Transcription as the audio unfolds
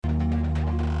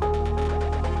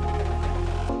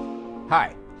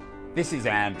Hi, this is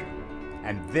Andrew,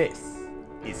 and this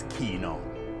is Keen On,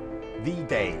 the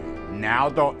daily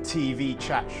now.tv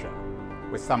chat show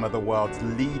with some of the world's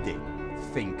leading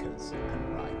thinkers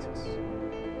and writers.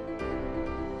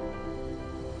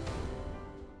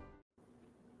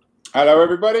 Hello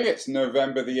everybody, it's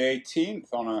November the 18th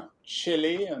on a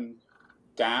chilly and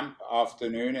damp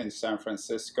afternoon in San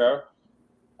Francisco.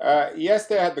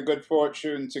 Yesterday I had the good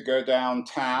fortune to go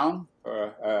downtown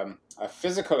for a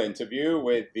physical interview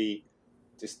with the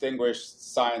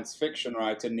distinguished science fiction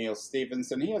writer Neal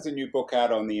Stephenson. He has a new book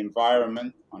out on the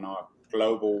environment, on our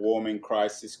global warming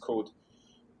crisis, called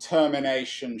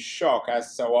Termination Shock.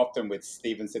 As so often with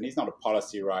Stephenson, he's not a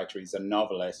policy writer, he's a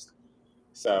novelist.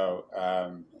 So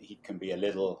he can be a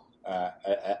little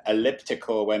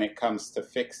elliptical when it comes to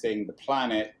fixing the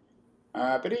planet.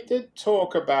 But he did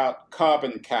talk about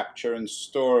carbon capture and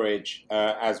storage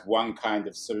as one kind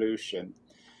of solution.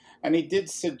 And he did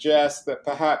suggest that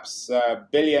perhaps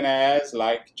billionaires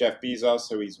like Jeff Bezos,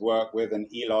 who he's worked with, and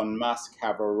Elon Musk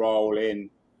have a role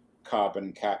in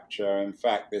carbon capture. In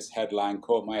fact, this headline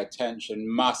caught my attention.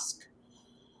 Musk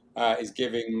is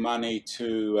giving money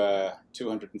to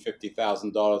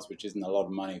 $250,000, which isn't a lot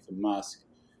of money for Musk,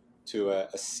 to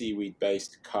a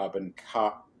seaweed-based carbon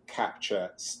capture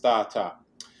startup.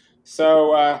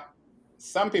 So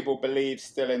some people believe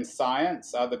still in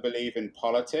science, others believe in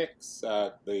politics.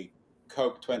 The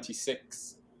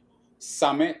COP26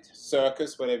 summit,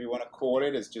 circus, whatever you want to call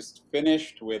it, has just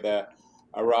finished with a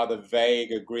rather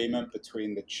vague agreement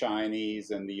between the Chinese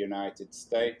and the United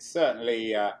States.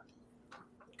 Certainly,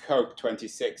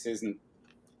 COP26 isn't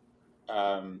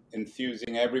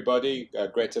enthusing everybody.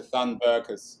 Greta Thunberg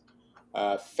has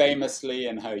famously,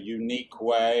 in her unique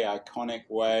way, iconic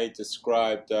way,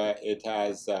 described it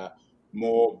as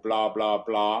more blah, blah,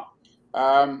 blah.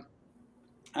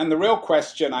 And the real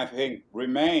question, I think,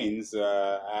 remains,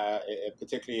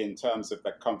 particularly in terms of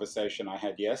the conversation I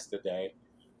had yesterday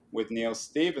with Neal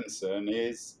Stephenson,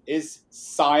 is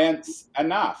science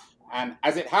enough? And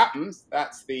as it happens,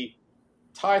 that's the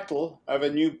title of a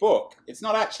new book. It's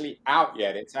not actually out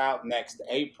yet. It's out next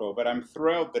April, but I'm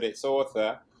thrilled that its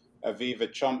author, Aviva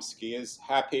Chomsky, is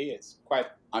happy. It's quite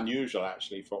unusual,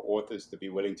 actually, for authors to be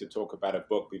willing to talk about a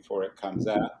book before it comes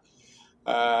out.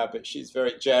 But she's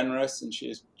very generous, and she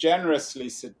has generously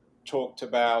talked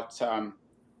about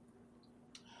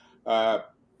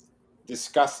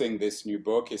discussing this new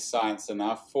book, Is Science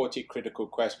Enough? 40 Critical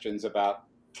Questions about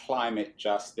Climate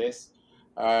Justice.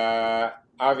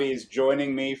 Avi is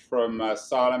joining me from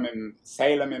Salem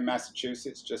in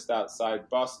Massachusetts, just outside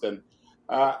Boston.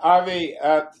 Avi,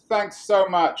 thanks so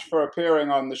much for appearing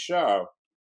on the show.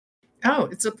 Oh,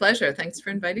 it's a pleasure. Thanks for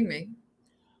inviting me.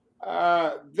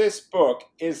 This book,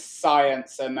 Is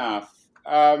Science Enough?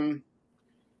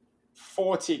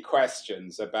 40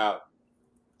 questions about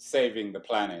saving the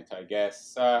planet, I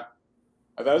guess. Are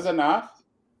those enough?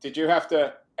 Did you have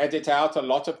to edit out a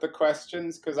lot of the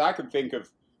questions? Because I can think of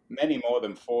many more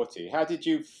than 40. How did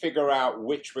you figure out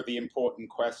which were the important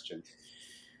questions?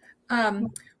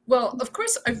 Well, of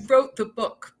course, I wrote the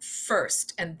book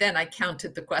first, and then I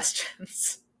counted the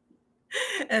questions.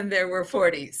 And there were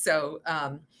 40. So,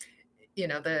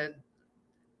 the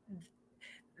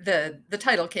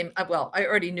title came, well, I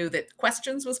already knew that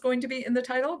questions was going to be in the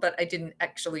title, but I didn't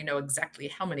actually know exactly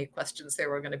how many questions there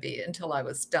were going to be until I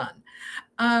was done.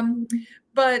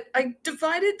 But I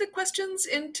divided the questions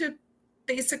into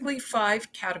basically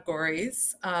 5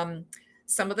 categories.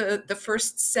 Some of the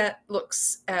first set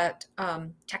looks at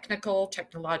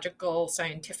technological,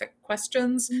 scientific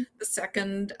questions. The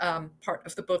second part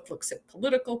of the book looks at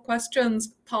political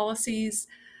questions, policies.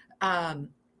 The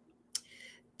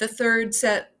third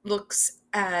set looks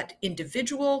at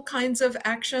individual kinds of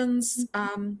actions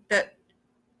that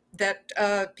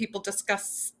people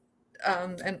discuss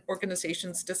and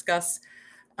organizations discuss.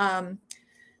 The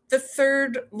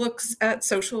third looks at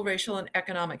social, racial, and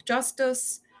economic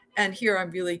justice. And here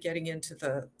I'm really getting into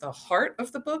the heart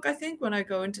of the book, I think, when I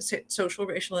go into social,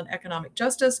 racial, and economic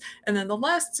justice. And then the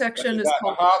last section is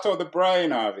called the heart or the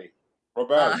brain, Avi? Or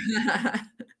both?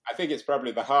 I think it's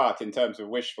probably the heart in terms of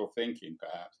wishful thinking,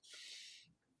 perhaps.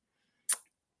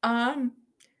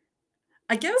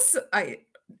 I guess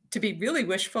to be really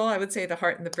wishful, I would say the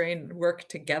heart and the brain work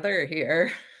together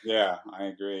here. Yeah, I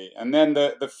agree. And then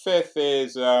the fifth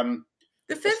is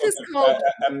the fifth is called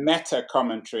a meta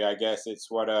commentary. I guess it's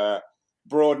what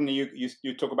broaden.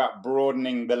 You talk about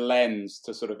broadening the lens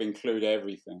to sort of include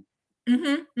everything.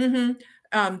 The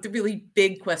really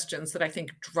big questions that I think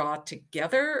draw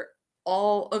together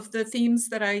all of the themes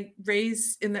that I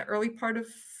raise in the early part of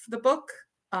the book.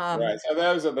 Um, Right. So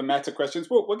those are the meta questions.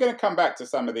 Well, we're going to come back to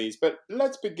some of these, but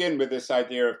let's begin with this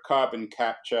idea of carbon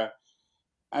capture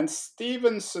and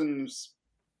Stevenson's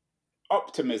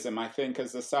optimism, I think,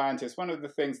 as a scientist. One of the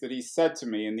things that he said to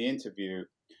me in the interview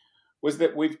was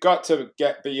that we've got to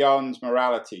get beyond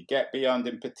morality, get beyond,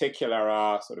 in particular,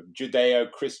 our sort of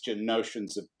Judeo-Christian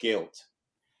notions of guilt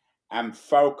and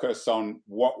focus on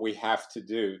what we have to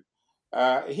do.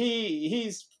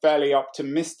 He's fairly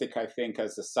optimistic, I think,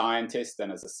 as a scientist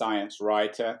and as a science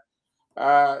writer.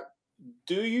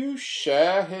 Do you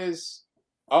share his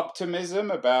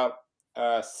optimism about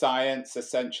science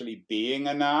essentially being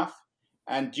enough?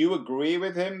 And do you agree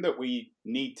with him that we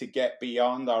need to get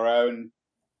beyond our own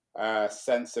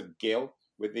sense of guilt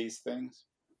with these things?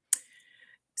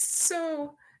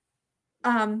 so,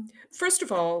 first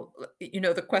of all,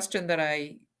 the question that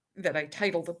I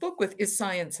titled the book with, is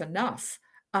science enough?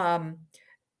 Um,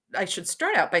 I should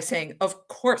start out by saying, of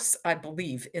course, I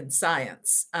believe in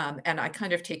science. And I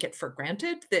kind of take it for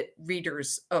granted that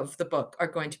readers of the book are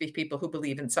going to be people who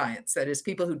believe in science. That is,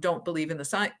 people who don't believe in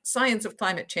the science of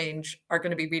climate change are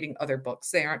going to be reading other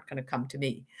books. They aren't going to come to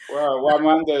me. Well, one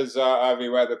wonders, Avi,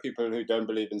 whether people who don't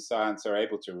believe in science are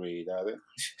able to read, are they?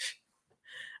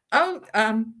 Oh,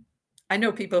 I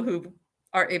know people who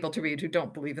are able to read who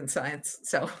don't believe in science.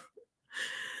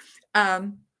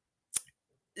 Um,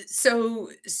 so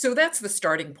that's the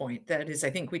starting point. That is, I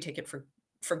think we take it for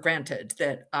granted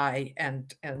that I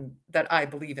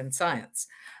believe in science.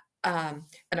 And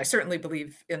I certainly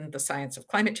believe in the science of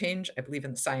climate change. I believe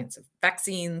in the science of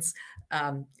vaccines.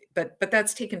 But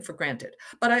that's taken for granted.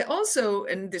 But I also,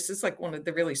 and this is like one of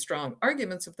the really strong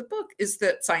arguments of the book, is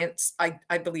that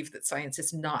I believe that science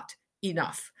is not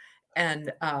enough.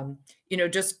 And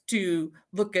just to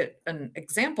look at an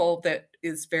example that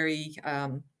is very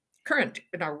current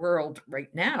in our world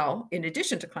right now, in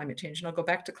addition to climate change, and I'll go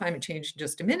back to climate change in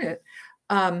just a minute,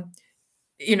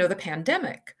 the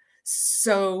pandemic.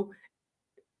 So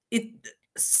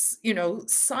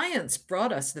science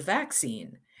brought us the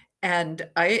vaccine, and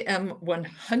I am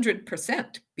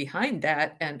 100% behind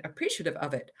that and appreciative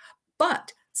of it.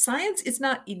 But science is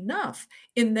not enough,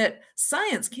 in that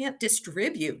science can't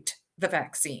distribute the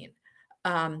vaccine.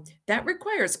 That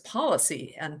requires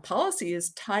policy, and policy is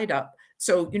tied up.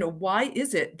 So, why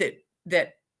is it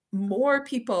that more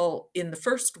people in the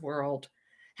first world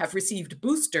have received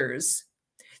boosters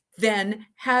than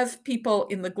have people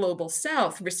in the global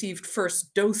south received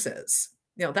first doses?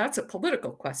 That's a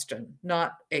political question,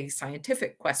 not a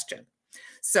scientific question.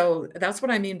 So that's what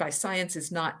I mean by science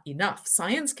is not enough.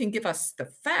 Science can give us the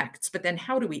facts, but then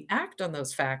how do we act on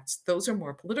those facts? Those are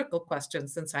more political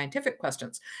questions than scientific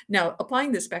questions. Now,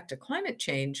 applying this back to climate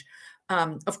change,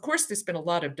 of course, there's been a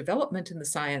lot of development in the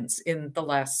science in the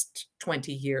last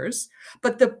 20 years,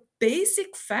 but the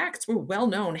basic facts were well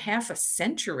known half a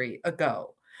century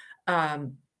ago.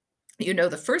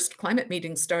 The first climate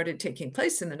meetings started taking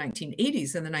place in the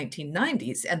 1980s and the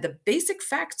 1990s, and the basic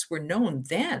facts were known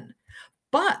then.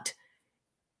 But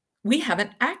we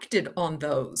haven't acted on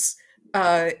those.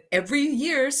 Every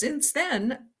year since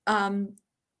then,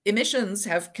 emissions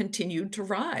have continued to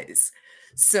rise.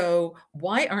 So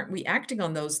why aren't we acting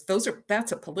on those?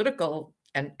 That's a political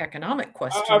and economic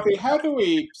question. Avi, how do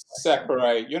we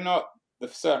separate? You're not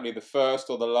certainly the first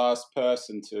or the last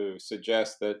person to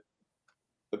suggest that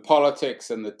the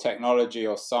politics and the technology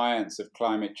or science of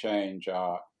climate change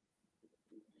are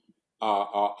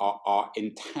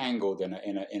entangled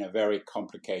in a very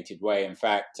complicated way. In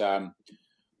fact,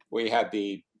 we had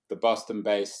the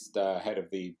Boston-based head of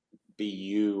the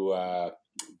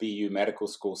BU Medical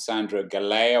School, Sandra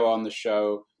Galeo, on the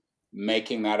show,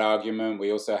 making that argument.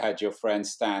 We also had your friend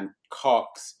Stan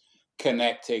Cox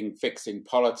connecting fixing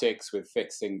politics with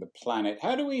fixing the planet.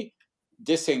 How do we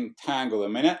disentangle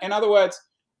them? In other words,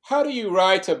 how do you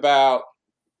write about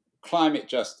climate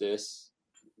justice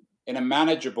in a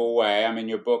manageable way? I mean,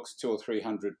 your book's 200 or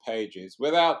 300 pages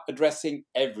without addressing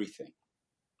everything.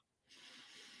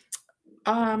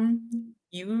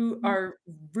 You are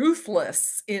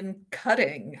ruthless in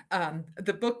cutting.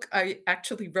 The book I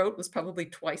actually wrote was probably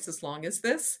twice as long as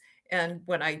this. And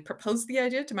when I proposed the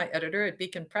idea to my editor at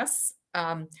Beacon Press,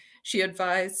 she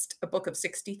advised a book of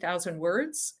 60,000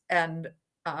 words. And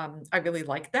I really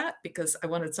liked that, because I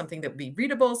wanted something that would be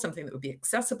readable, something that would be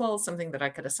accessible, something that I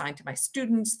could assign to my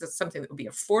students, that's something that would be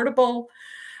affordable.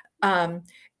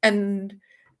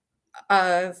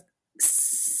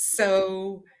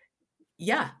 So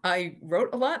yeah, I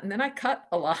wrote a lot and then I cut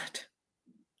a lot.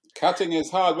 Cutting is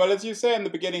hard. Well, as you say in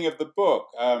the beginning of the book,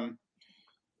 and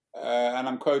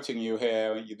I'm quoting you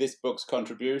here, this book's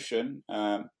contribution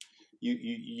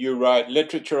you're right.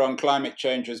 Literature on climate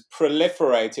change has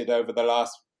proliferated over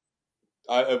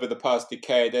the past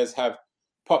decade, as have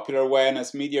popular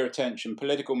awareness, media attention,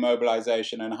 political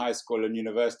mobilization, and high school and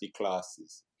university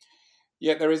classes.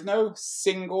 Yet there is no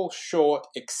single, short,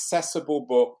 accessible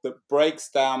book that breaks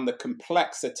down the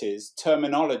complexities,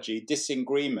 terminology,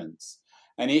 disagreements,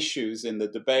 and issues in the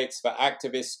debates for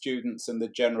activists, students, and the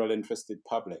general interested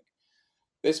public.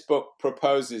 This book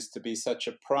proposes to be such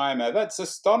a primer. That's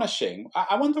astonishing.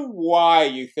 I wonder why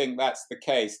you think that's the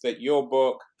case, that your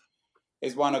book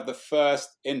is one of the first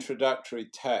introductory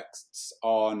texts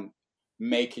on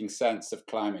making sense of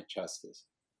climate justice.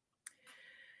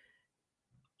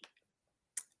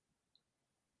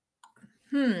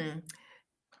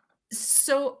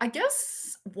 So I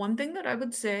guess one thing that I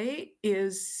would say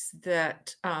is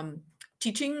that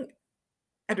teaching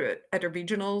at a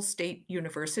regional state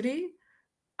university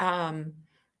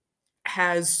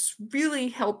has really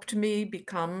helped me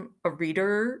become a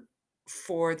reader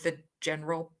for the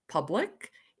general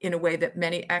public in a way that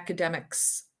many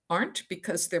academics aren't,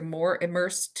 because they're more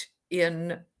immersed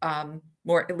in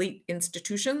more elite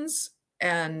institutions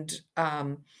and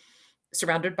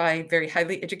surrounded by very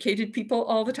highly educated people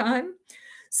all the time.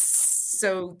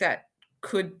 So that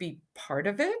could be part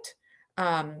of it.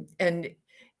 And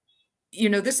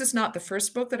this is not the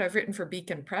first book that I've written for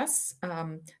Beacon Press.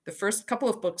 The first couple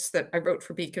of books that I wrote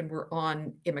for Beacon were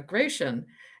on immigration.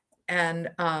 And,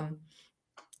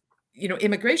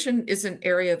 immigration is an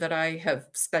area that I have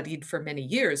studied for many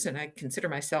years, and I consider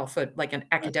myself like an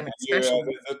academic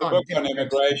specialist. The book on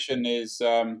immigration is,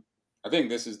 I think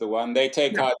this is the one, They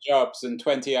Take Our Jobs and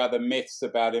 20 Other Myths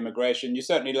About Immigration. You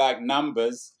certainly like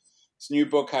numbers. This new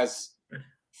book has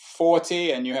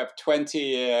 40 and you have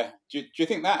 20. Do you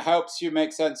think that helps you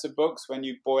make sense of books when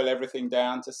you boil everything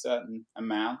down to certain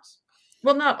amounts?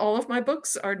 Well, not all of my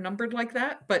books are numbered like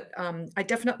that, but I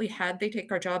definitely had They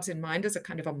Take Our Jobs in mind as a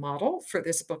kind of a model for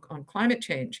this book on climate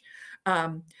change.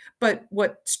 But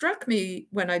what struck me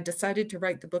when I decided to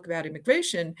write the book about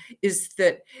immigration is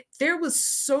that there was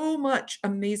so much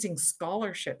amazing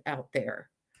scholarship out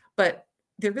there, but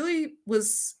there really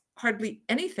was hardly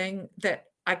anything that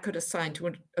I could assign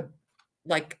to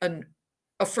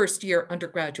a first-year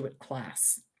undergraduate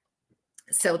class.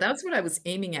 So that's what I was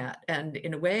aiming at. And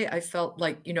in a way, I felt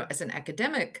like, as an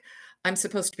academic, I'm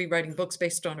supposed to be writing books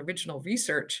based on original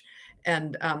research.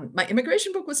 And my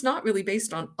immigration book was not really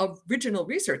based on original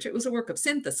research. It was a work of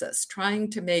synthesis, trying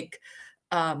to make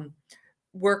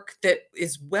work that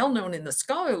is well known in the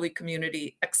scholarly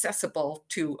community accessible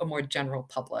to a more general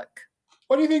public.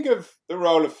 What do you think of the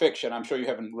role of fiction? I'm sure you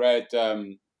haven't read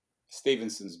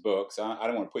Stevenson's books. I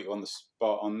don't want to put you on the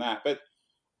spot on that, but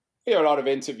we have a lot of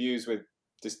interviews with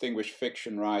distinguished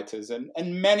fiction writers, and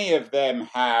many of them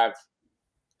have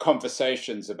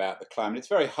conversations about the climate. It's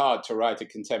very hard to write a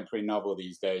contemporary novel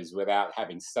these days without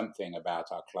having something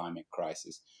about our climate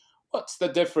crisis. What's the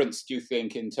difference, do you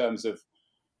think, in terms of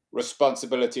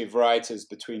responsibility of writers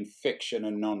between fiction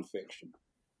and non-fiction?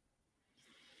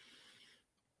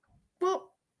 Well,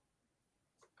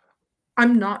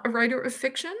 I'm not a writer of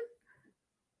fiction.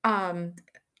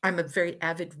 I'm a very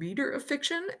avid reader of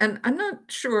fiction, and I'm not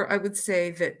sure I would say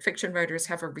that fiction writers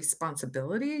have a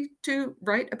responsibility to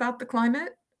write about the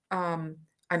climate. I'm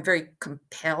very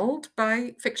compelled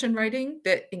by fiction writing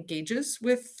that engages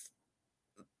with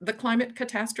the climate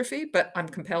catastrophe, but I'm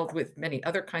compelled with many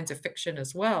other kinds of fiction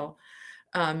as well.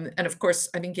 And of course,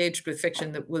 I'm engaged with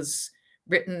fiction that was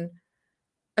written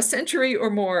a century or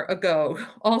more ago,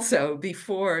 also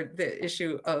before the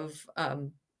issue of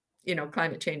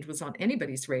climate change was on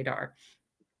anybody's radar.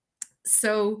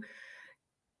 So,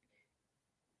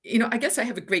 I guess I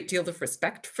have a great deal of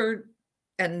respect for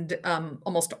and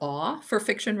almost awe for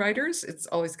fiction writers. It's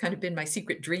always kind of been my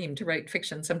secret dream to write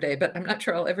fiction someday, but I'm not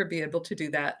sure I'll ever be able to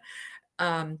do that.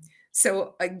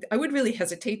 So I would really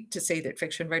hesitate to say that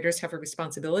fiction writers have a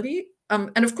responsibility.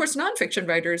 And of course, nonfiction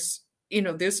writers,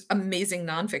 there's amazing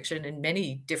nonfiction in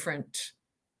many different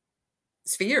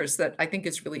spheres that I think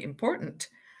is really important.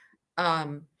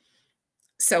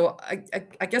 So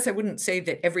I guess I wouldn't say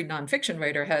that every nonfiction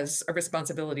writer has a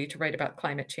responsibility to write about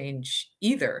climate change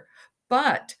either.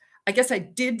 But I guess I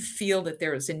did feel that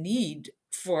there was a need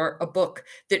for a book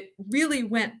that really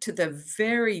went to the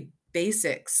very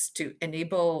basics to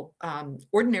enable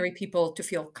ordinary people to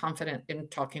feel confident in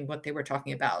talking what they were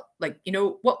talking about. Like,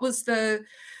 what were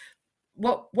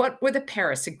the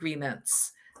Paris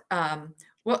agreements?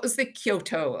 What was the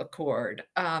Kyoto Accord?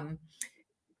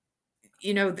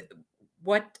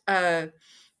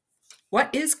 What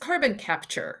is carbon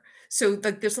capture? So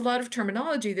there's a lot of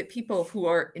terminology that people who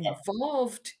are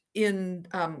involved in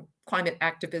climate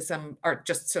activism are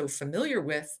just so familiar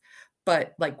with,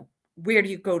 but like, where do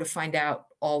you go to find out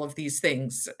all of these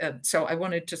things? So I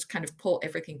want to just kind of pull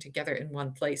everything together in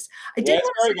one place. I Yeah, did it's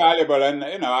want to very say, valuable.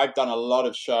 And, I've done a lot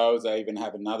of shows. I even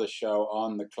have another show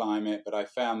on the climate, but I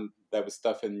found there was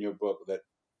stuff in your book that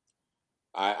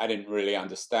I didn't really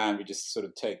understand. We just sort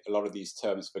of take a lot of these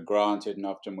terms for granted, and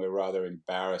often we're rather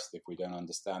embarrassed if we don't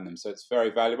understand them. So it's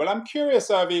very valuable. I'm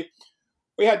curious, Avi,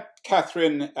 we had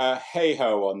Catherine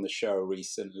Hayhoe on the show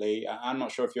recently. I'm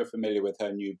not sure if you're familiar with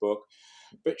her new book,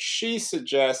 but she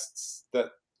suggests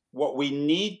that what we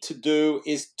need to do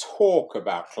is talk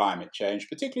about climate change,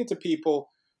 particularly to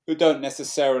people who don't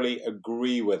necessarily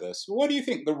agree with us. What do you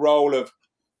think the role of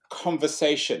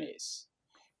conversation is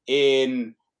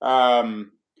in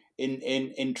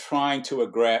in trying to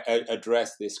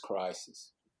address this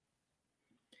crisis?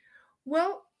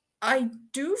 well, I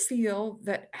do feel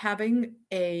that having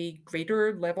a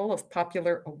greater level of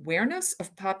popular awareness,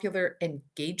 of popular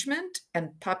engagement,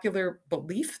 and popular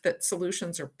belief that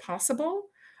solutions are possible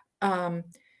um,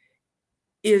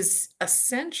 is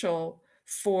essential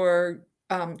for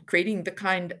creating the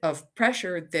kind of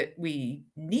pressure that we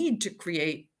need to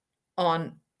create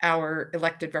on our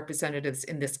elected representatives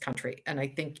in this country. And I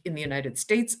think in the United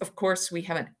States, of course, we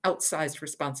have an outsized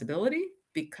responsibility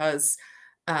because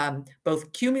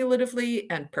both cumulatively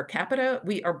and per capita,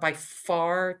 we are by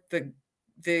far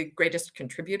the greatest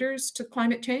contributors to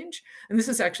climate change. And this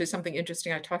is actually something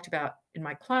interesting I talked about in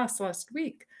my class last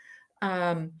week.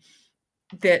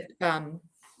 That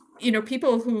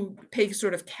people who pay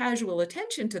sort of casual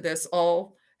attention to this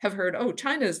all have heard, oh,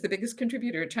 China is the biggest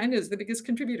contributor. China is the biggest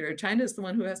contributor. China is the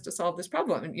one who has to solve this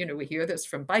problem. And, we hear this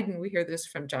from Biden. We hear this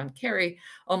from John Kerry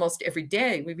almost every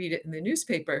day. We read it in the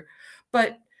newspaper.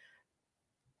 But,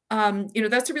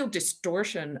 that's a real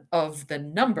distortion of the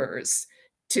numbers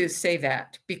to say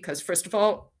that, because first of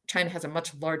all, China has a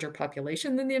much larger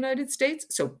population than the United States.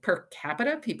 So per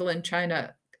capita, people in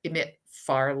China emit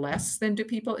far less than do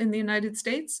people in the United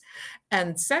States.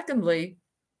 And secondly,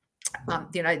 the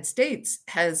United States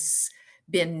has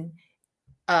been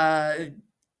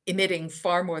emitting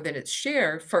far more than its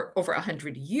share for over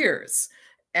 100 years.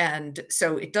 And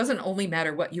so it doesn't only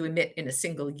matter what you emit in a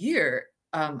single year.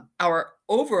 Our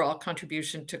overall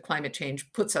contribution to climate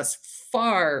change puts us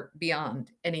far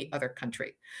beyond any other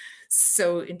country.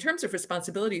 So in terms of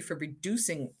responsibility for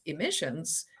reducing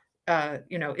emissions,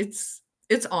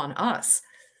 it's on us.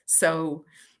 So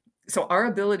our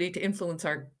ability to influence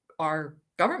our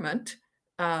government,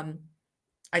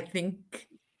 I think,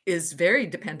 is very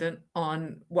dependent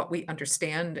on what we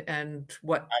understand and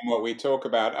what we talk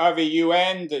about. Avi, you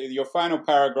end your final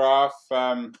paragraph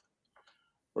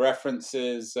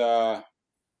references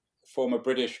former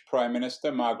British Prime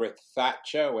Minister Margaret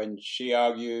Thatcher when she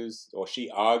argued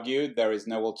there is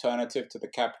no alternative to the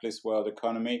capitalist world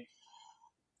economy.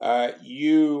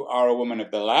 You are a woman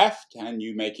of the left, and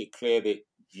you make it clear that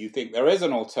you think there is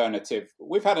an alternative.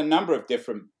 We've had a number of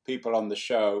different people on the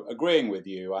show agreeing with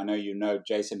you. I know you know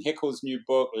Jason Hickel's new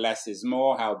book, Less is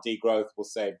More, How Degrowth Will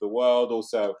Save the World.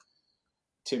 Also,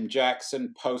 Tim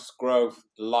Jackson, Post-Growth,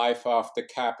 Life After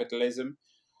Capitalism.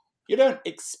 You don't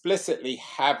explicitly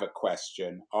have a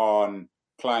question on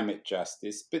climate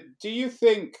justice, but do you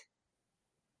think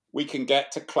we can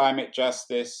get to climate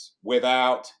justice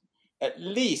without, at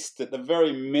least at the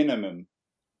very minimum,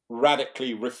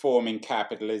 radically reforming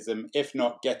capitalism, if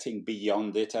not getting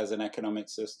beyond it as an economic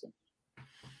system?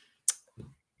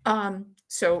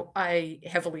 So I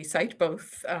heavily cite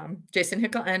both Jason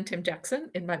Hickel and Tim Jackson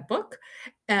in my book.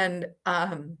 And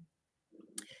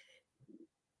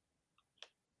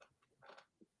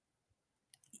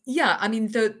yeah, I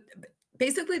mean,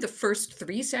 basically the first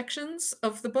 3 sections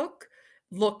of the book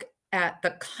look at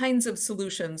the kinds of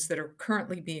solutions that are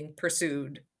currently being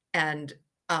pursued. And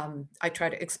I try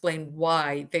to explain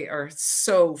why they are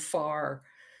so far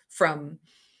from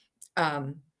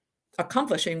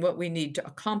accomplishing what we need to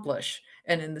accomplish.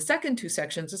 And in the second 2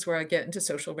 sections is where I get into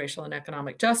social, racial, and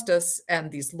economic justice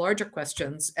and these larger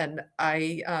questions. And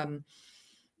I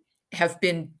have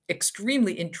been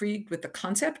extremely intrigued with the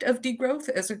concept of degrowth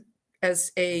as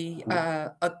a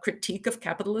critique of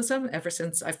capitalism ever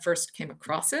since I first came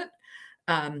across it.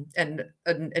 And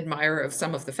an admirer of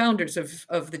some of the founders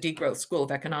of the degrowth school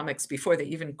of economics before they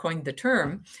even coined the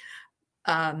term.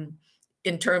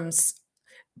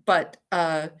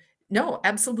 No,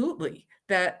 absolutely,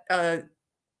 that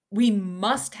we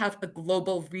must have a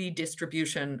global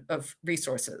redistribution of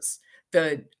resources.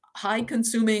 The high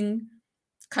consuming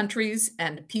countries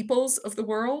and peoples of the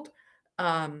world,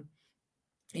 whether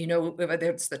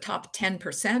it's the top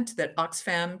 10% that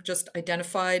Oxfam just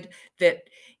identified, that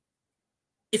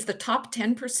if the top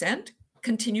 10%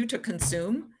 continue to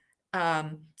consume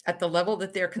at the level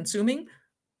that they're consuming,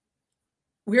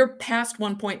 we're past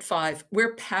 1.5,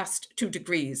 we're past 2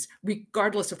 degrees,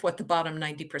 regardless of what the bottom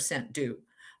 90% do.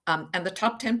 And the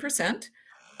top 10%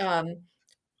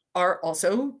 are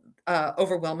also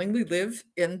overwhelmingly live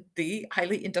in the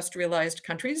highly industrialized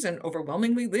countries and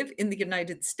overwhelmingly live in the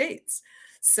United States.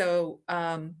 So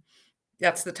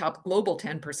that's the top global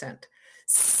 10%.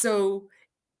 So,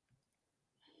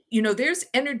 there's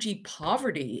energy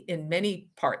poverty in many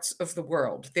parts of the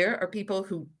world. There are people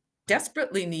who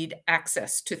desperately need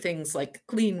access to things like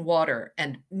clean water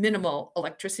and minimal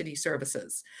electricity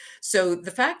services. So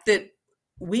the fact that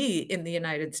we in the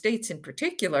United States in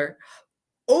particular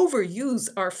overuse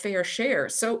our fair share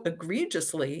so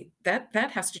egregiously, that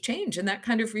has to change. And that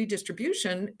kind of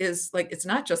redistribution is like, it's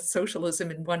not just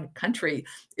socialism in one country,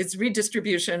 it's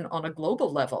redistribution on a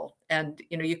global level. And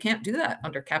you can't do that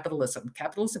under capitalism.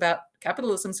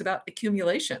 Capitalism's about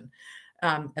accumulation.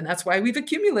 And that's why we've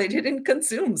accumulated and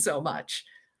consumed so much.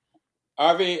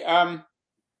 Avi,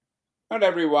 not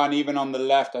everyone, even on the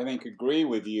left, I think, agree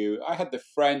with you. I had the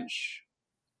French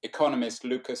economist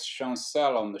Lucas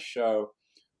Chancel on the show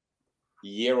a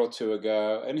year or two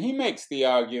ago, and he makes the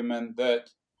argument that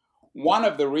one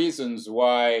of the reasons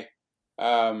why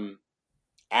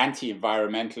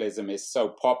anti-environmentalism is so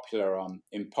popular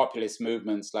in populist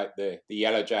movements like the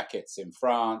Yellow Jackets in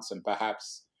France and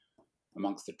perhaps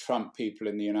amongst the Trump people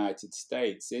in the United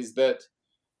States is that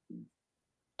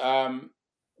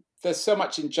there's so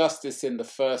much injustice in the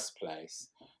first place,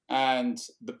 and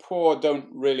the poor don't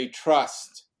really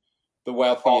trust the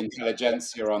wealthy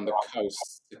intelligentsia on the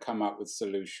coast to come up with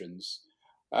solutions.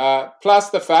 Plus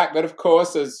the fact that, of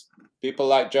course, as people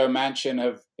like Joe Manchin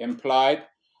have implied,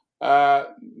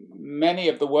 many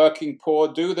of the working poor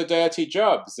do the dirty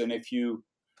jobs. And if you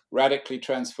radically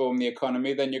transform the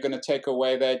economy, then you're going to take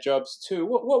away their jobs too.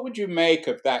 What would you make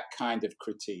of that kind of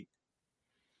critique?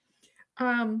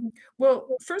 Well,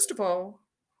 first of all,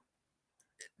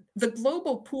 the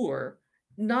global poor,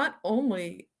 not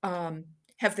only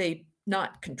have they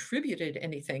not contributed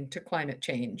anything to climate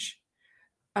change,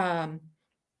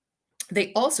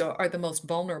 they also are the most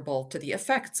vulnerable to the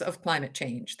effects of climate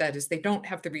change. That is, they don't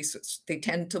have the resources. They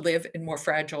tend to live in more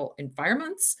fragile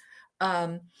environments,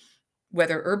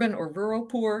 whether urban or rural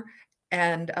poor,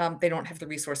 and they don't have the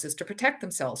resources to protect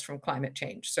themselves from climate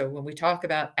change. So when we talk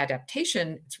about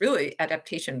adaptation, it's really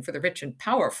adaptation for the rich and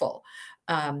powerful.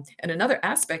 And another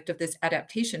aspect of this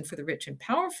adaptation for the rich and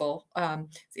powerful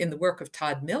in the work of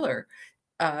Todd Miller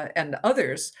and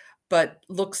others, but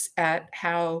looks at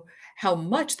how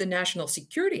much the national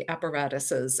security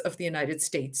apparatuses of the United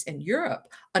States and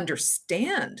Europe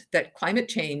understand that climate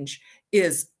change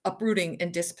is uprooting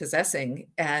and dispossessing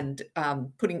and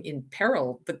putting in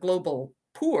peril the global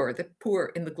poor, the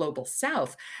poor in the global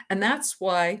South. And that's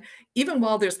why, even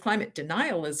while there's climate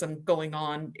denialism going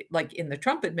on, like in the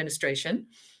Trump administration,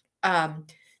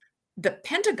 the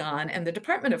Pentagon and the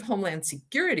Department of Homeland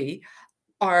Security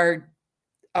are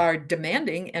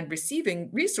demanding and receiving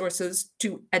resources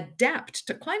to adapt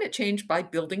to climate change by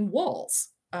building walls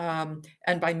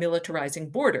and by militarizing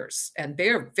borders. And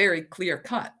they're very clear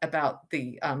cut about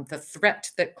the threat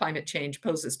that climate change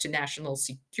poses to national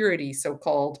security,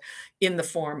 so-called, in the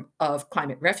form of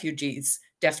climate refugees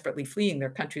desperately fleeing their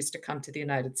countries to come to the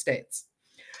United States.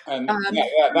 And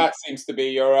that seems to be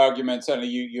your argument. Certainly,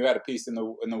 you had a piece in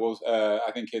the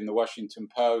I think in the Washington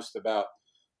Post about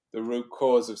the root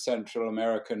cause of Central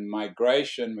American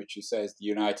migration, which you say is the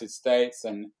United States,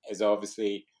 and is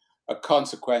obviously a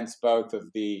consequence both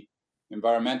of the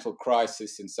environmental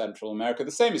crisis in Central America.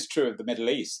 The same is true of the Middle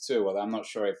East too, although I'm not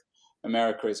sure if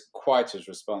America is quite as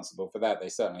responsible for that. They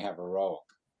certainly have a role.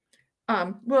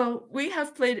 Well, we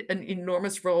have played an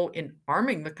enormous role in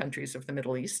arming the countries of the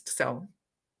Middle East, so.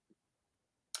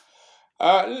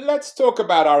 Let's talk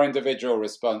about our individual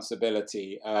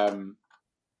responsibility.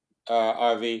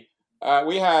 Avi,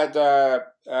 we had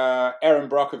Erin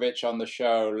Brockovich on the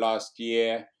show last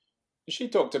year. She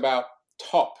talked about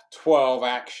top 12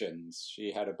 actions.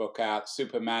 She had a book out,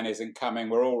 Superman Isn't Coming.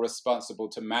 We're all responsible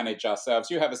to manage ourselves.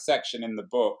 You have a section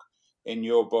in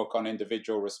your book on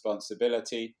individual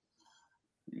responsibility.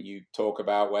 You talk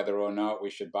about whether or not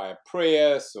we should buy a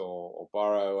Prius or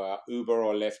borrow Uber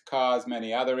or Lyft cars,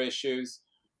 many other issues.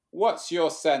 What's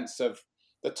your sense of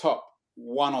the top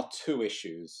one or two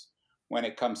issues when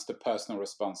it comes to personal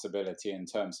responsibility in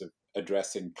terms of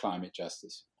addressing climate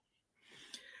justice?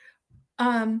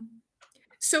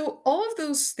 So all of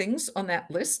those things on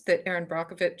that list that Erin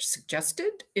Brockovich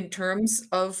suggested in terms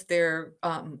of their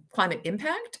climate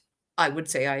impact, I would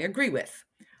say I agree with.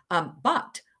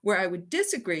 But Where I would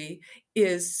disagree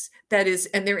is that is,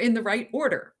 and they're in the right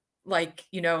order. Like,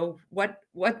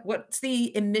 what's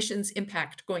the emissions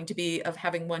impact going to be of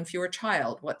having one fewer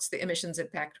child? What's the emissions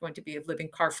impact going to be of living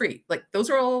car free? Like, those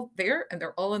are all there and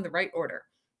they're all in the right order.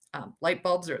 Light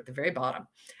bulbs are at the very bottom.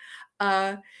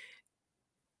 But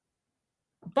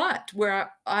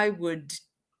where I would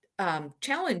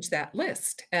challenge that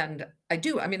list, and I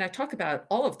do, I mean, I talk about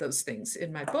all of those things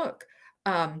in my book,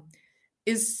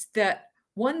 is that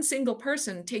one single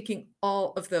person taking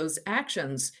all of those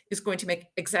actions is going to make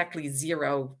exactly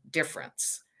zero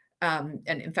difference. And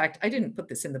in fact, I didn't put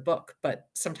this in the book, but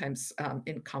sometimes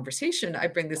in conversation, I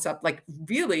bring this up. Like,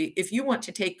 really, if you want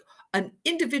to take an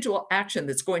individual action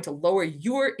that's going to lower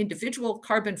your individual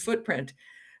carbon footprint,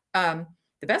 the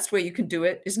best way you can do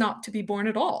it is not to be born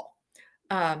at all.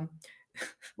 Well,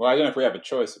 I don't know if we have a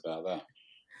choice about that.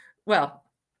 Well,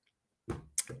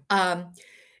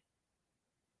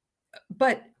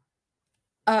 but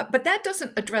that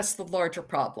doesn't address the larger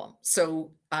problem.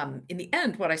 So in the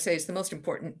end, what I say is the most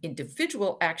important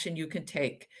individual action you can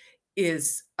take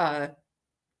is to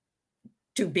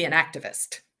be an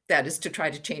activist. That is to try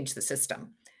to change the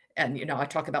system. And, I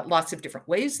talk about lots of different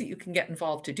ways that you can get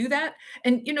involved to do that.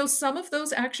 And, some of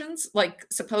those actions, like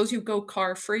suppose you go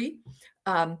car free,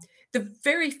 the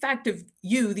very fact of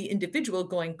you, the individual,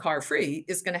 going car free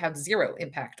is going to have zero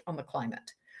impact on the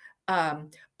climate.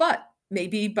 But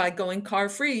maybe by going car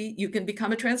free, you can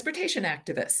become a transportation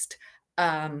activist.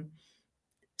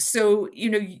 So,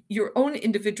 your own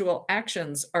individual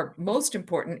actions are most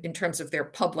important in terms of their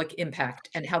public impact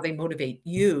and how they motivate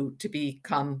you to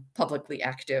become publicly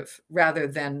active rather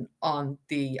than on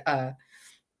the, out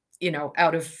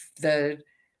of the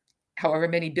however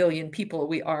many billion people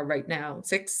we are right now,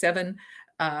 6, 7,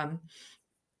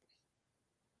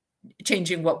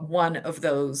 changing what one of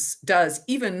those does,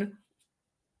 even,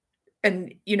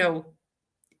 and,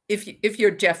 if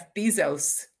you're Jeff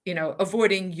Bezos,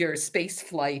 avoiding your space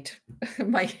flight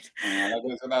might. That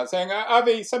goes without saying.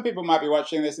 Avi, some people might be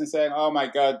watching this and saying, "Oh my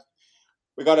God,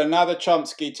 we got another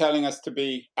Chomsky telling us to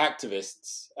be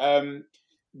activists."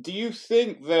 Do you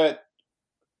think that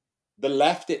the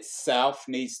left itself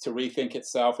needs to rethink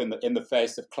itself in the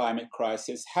face of climate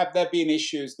crisis? Have there been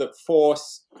issues that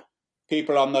force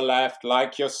people on the left,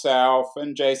 like yourself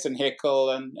and Jason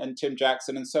Hickel and Tim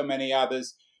Jackson and so many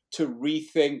others, to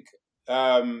rethink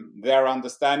their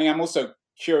understanding? I'm also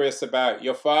curious about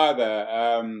your father,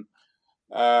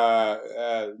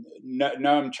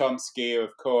 Noam Chomsky,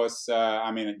 of course.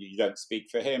 I mean, you don't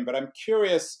speak for him, but I'm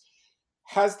curious,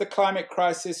 has the climate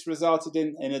crisis resulted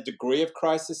in a degree of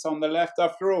crisis on the left?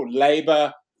 After all,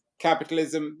 labor,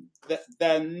 capitalism,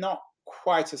 they're not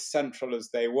quite as central as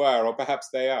they were, or perhaps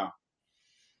they are.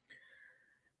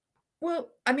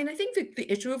 Well, I mean, I think that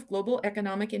the issue of global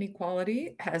economic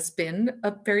inequality has been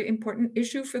a very important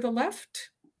issue for the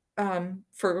left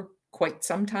for quite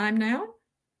some time now.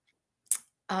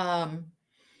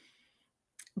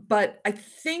 But I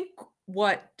think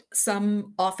what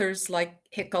some authors like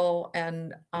Hickel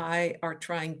and I are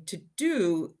trying to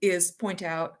do is point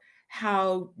out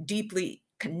how deeply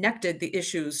connected the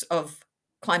issues of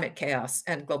climate chaos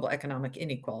and global economic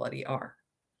inequality are.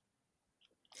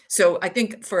 So I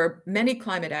think for many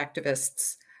climate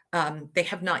activists, they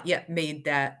have not yet made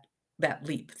that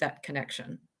leap, that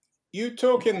connection. You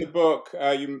talk in the book,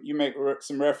 you make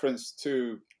some reference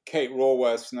to Kate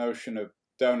Raworth's notion of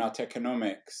donut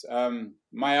economics.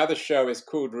 My other show is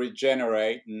called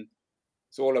Regenerate, and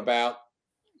it's all about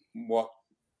what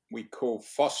we call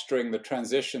fostering the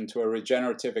transition to a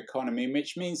regenerative economy,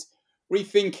 which means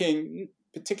rethinking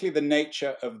particularly the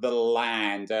nature of the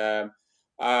land.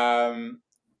 I'm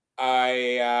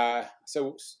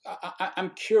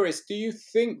curious, do you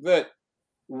think that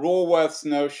Raworth's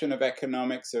notion of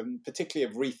economics, and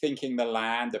particularly of rethinking the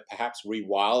land, of perhaps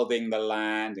rewilding the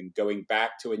land and going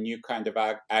back to a new kind of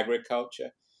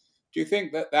agriculture, do you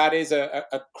think that that is a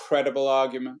credible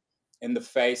argument in the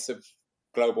face of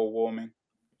global warming?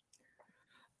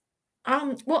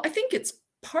 Well, I think it's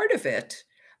part of it,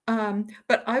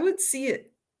 but I would see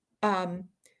it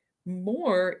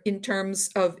more in terms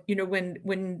of,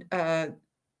 when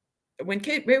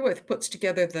Kate Raworth puts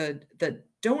together the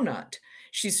donut,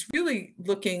 she's really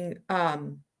looking at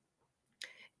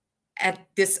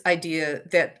this idea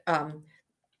that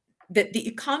that the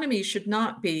economy should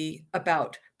not be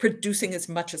about producing as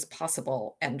much as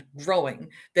possible and growing,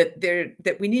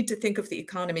 that we need to think of the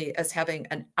economy as having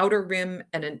an outer rim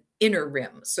and an inner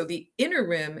rim. So the inner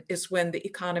rim is when the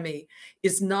economy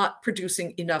is not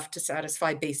producing enough to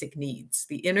satisfy basic needs.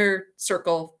 The inner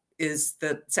circle is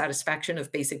the satisfaction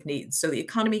of basic needs. So the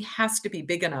economy has to be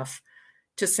big enough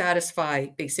to satisfy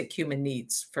basic human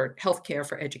needs for healthcare,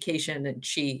 for education, and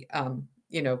she,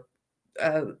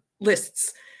 uh,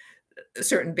 lists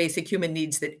certain basic human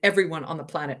needs that everyone on the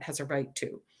planet has a right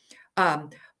to. Um,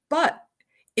 but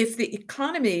if the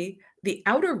economy, the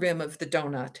outer rim of the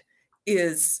donut,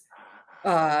 is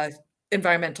uh,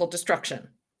 environmental destruction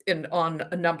on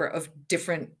a number of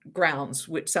different grounds,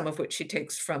 which some of which she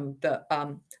takes from the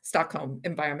Stockholm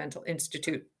Environmental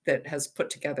Institute that has put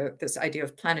together this idea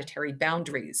of planetary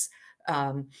boundaries.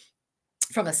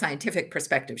 From a scientific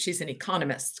perspective, she's an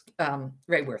economist,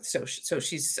 Rayworth, so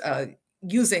she's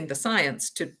using the science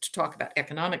to talk about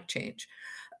economic change.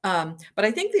 But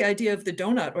I think the idea of the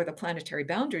donut or the planetary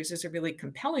boundaries is a really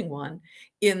compelling one,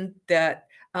 in that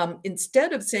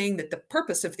instead of saying that the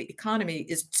purpose of the economy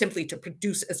is simply to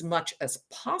produce as much as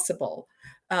possible,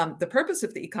 the purpose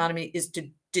of the economy is to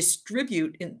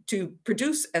distribute, to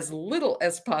produce as little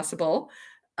as possible,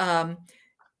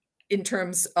 in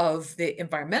terms of the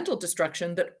environmental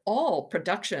destruction that all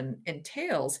production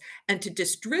entails, and to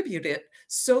distribute it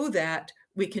so that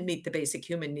we can meet the basic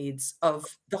human needs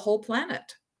of the whole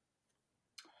planet.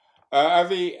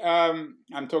 Avi, I'm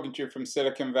talking to you from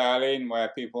Silicon Valley, and where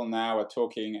people now are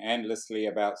talking endlessly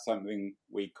about something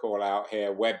we call out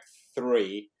here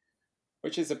Web3,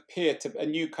 which is a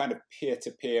new kind of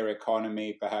peer-to-peer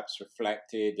economy, perhaps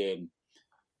reflected in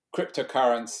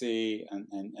cryptocurrency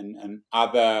and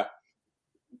other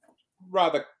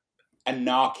rather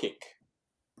anarchic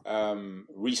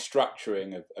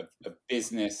restructuring of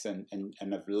business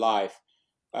and of life.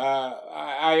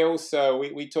 I also,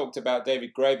 we talked about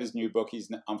David Graeber's new book. He's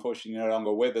unfortunately no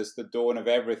longer with us, The Dawn of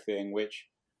Everything, which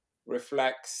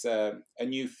reflects a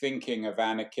new thinking of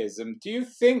anarchism. Do you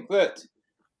think that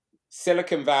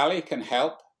Silicon Valley can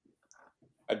help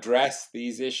address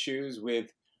these issues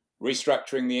with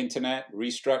restructuring the internet,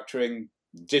 restructuring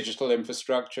digital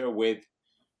infrastructure with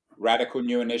radical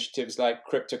new initiatives like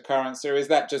cryptocurrency, or is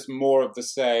that just more of the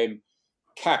same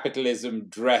capitalism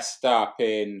dressed up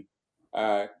in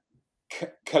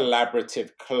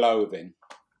collaborative clothing?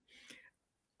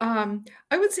 I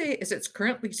would say, as it's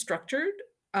currently structured,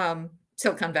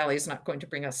 Silicon Valley is not going to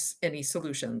bring us any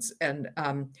solutions. And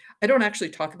I don't actually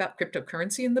talk about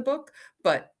cryptocurrency in the book,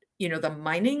 but the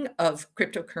mining of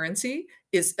cryptocurrency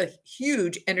is a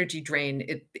huge energy drain.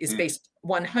 It is based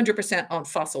 100% on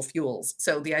fossil fuels.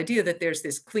 So the idea that there's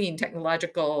this clean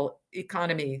technological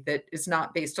economy that is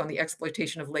not based on the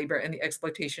exploitation of labor and the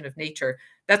exploitation of nature,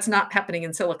 that's not happening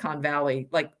in Silicon Valley.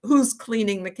 Like, who's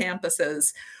cleaning the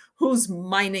campuses? Who's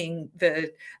mining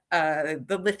the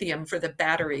lithium for the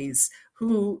batteries?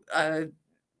 Who's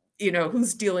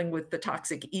dealing with the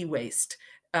toxic e-waste?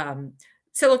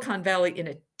 Silicon Valley, in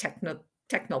a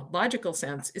technological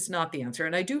sense, is not the answer.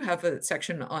 And I do have a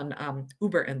section on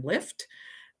Uber and Lyft,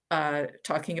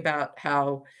 talking about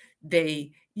how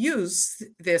they use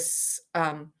this,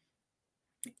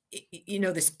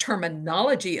 this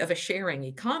terminology of a sharing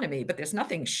economy, but there's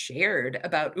nothing shared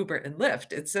about Uber and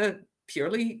Lyft. It's a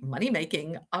purely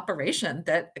money-making operation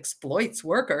that exploits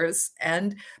workers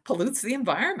and pollutes the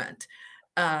environment.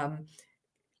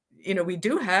 We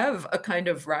do have a kind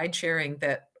of ride sharing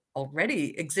that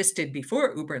already existed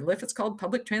before Uber and Lyft. It's called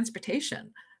public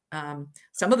transportation.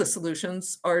 Some of the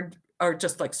solutions are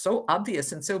just like so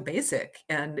obvious and so basic.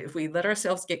 And if we let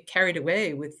ourselves get carried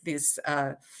away with these,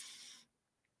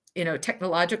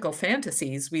 technological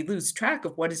fantasies, we lose track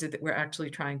of what is it that we're actually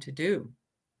trying to do.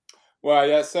 Well,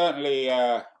 yeah, certainly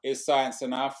is science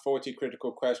enough? 40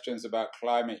 critical questions about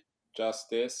climate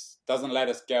justice doesn't let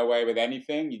us get away with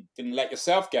anything. You didn't let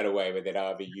yourself get away with it,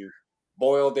 Avi. You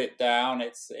boiled it down.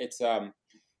 It's a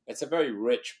very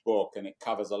rich book, and it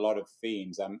covers a lot of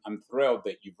themes. I'm thrilled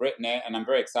that you've written it, and I'm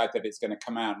very excited that it's going to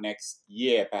come out next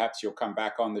year. Perhaps you'll come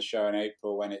back on the show in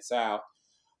April when it's out.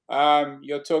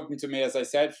 You're talking to me, as I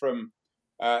said, from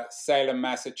Salem,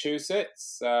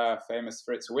 Massachusetts, famous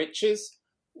for its witches.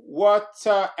 What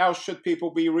else should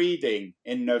people be reading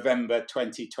in November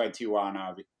 2021,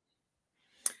 Avi?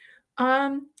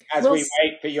 As we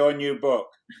wait for your new book,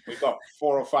 we've got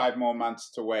 4 or 5 more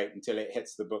months to wait until it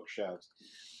hits the bookshelves.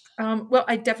 Well,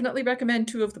 I definitely recommend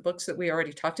 2 of the books that we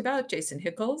already talked about, Jason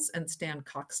Hickel's and Stan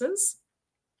Cox's.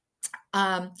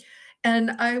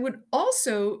 And I would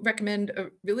also recommend a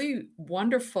really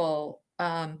wonderful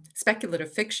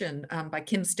speculative fiction by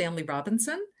Kim Stanley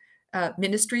Robinson,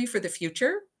 Ministry for the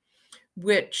Future,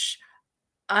 which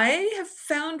I have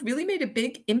found really made a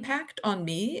big impact on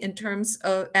me in terms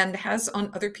of, and has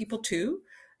on other people too.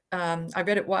 I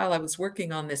read it while I was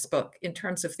working on this book, in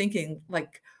terms of thinking,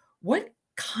 like, what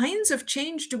kinds of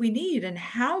change do we need and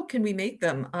how can we make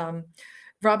them?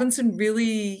 Robinson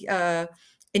really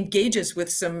engages with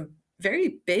some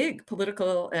very big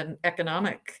political and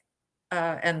economic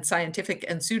and scientific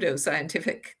and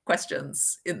pseudoscientific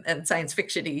questions and science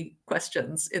fiction-y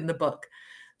questions in the book.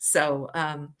 So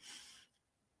I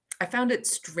found it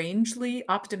strangely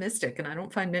optimistic, and I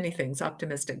don't find many things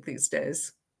optimistic these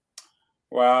days.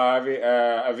 Well,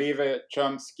 Aviva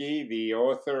Chomsky, the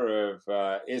author of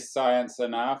Is Science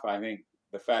Enough? I think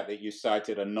the fact that you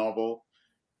cited a novel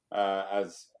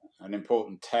as an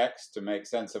important text to make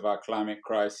sense of our climate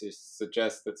crisis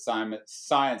suggests that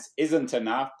science isn't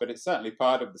enough, but it's certainly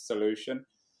part of the solution.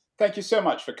 Thank you so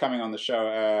much for coming on the show,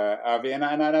 Avi. And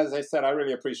as I said, I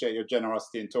really appreciate your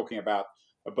generosity in talking about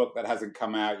a book that hasn't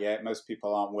come out yet. Most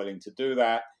people aren't willing to do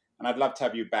that. And I'd love to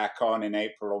have you back on in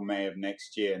April or May of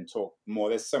next year and talk more.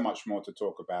 There's so much more to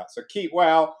talk about. So keep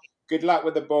well. Good luck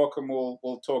with the book, and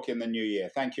we'll talk in the new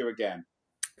year. Thank you again.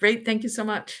 Great. Thank you so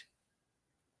much.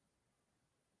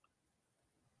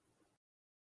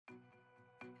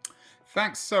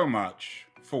 Thanks so much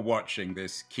for watching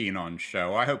this Keen On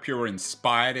show. I hope you were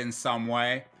inspired in some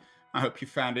way. I hope you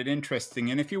found it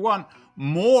interesting. And if you want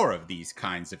more of these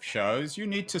kinds of shows, you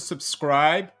need to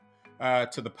subscribe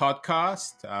to the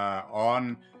podcast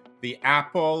on the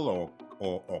Apple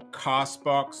or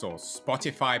Castbox or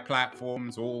Spotify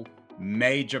platforms. All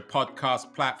major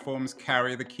podcast platforms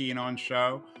carry the Keen On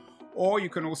show. Or you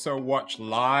can also watch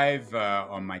live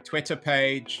on my Twitter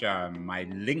page, my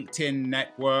LinkedIn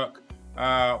network,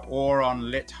 or on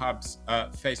LitHub's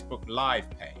Facebook Live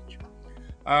page.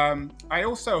 I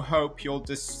also hope you'll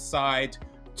decide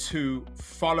to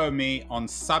follow me on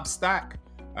Substack.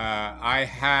 I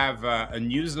have a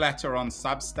newsletter on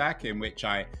Substack in which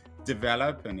I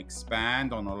develop and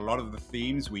expand on a lot of the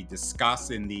themes we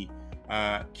discuss in the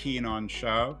Keen On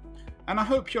show. And I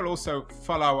hope you'll also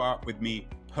follow up with me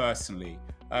personally,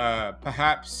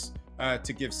 perhaps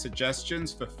to give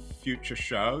suggestions for future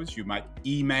shows. You might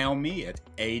email me at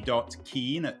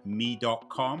a.keen@me.com.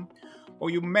 Or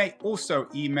you may also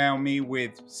email me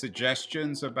with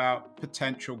suggestions about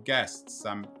potential guests.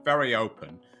 I'm very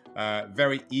open,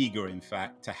 very eager, in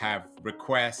fact, to have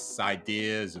requests,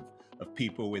 ideas of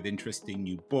people with interesting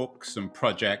new books and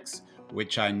projects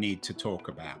which I need to talk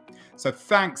about. So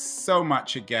thanks so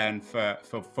much again for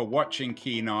watching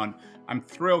Keen On. I'm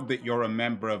thrilled that you're a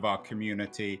member of our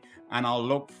community, and I'll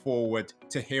look forward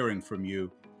to hearing from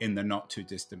you in the not too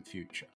distant future.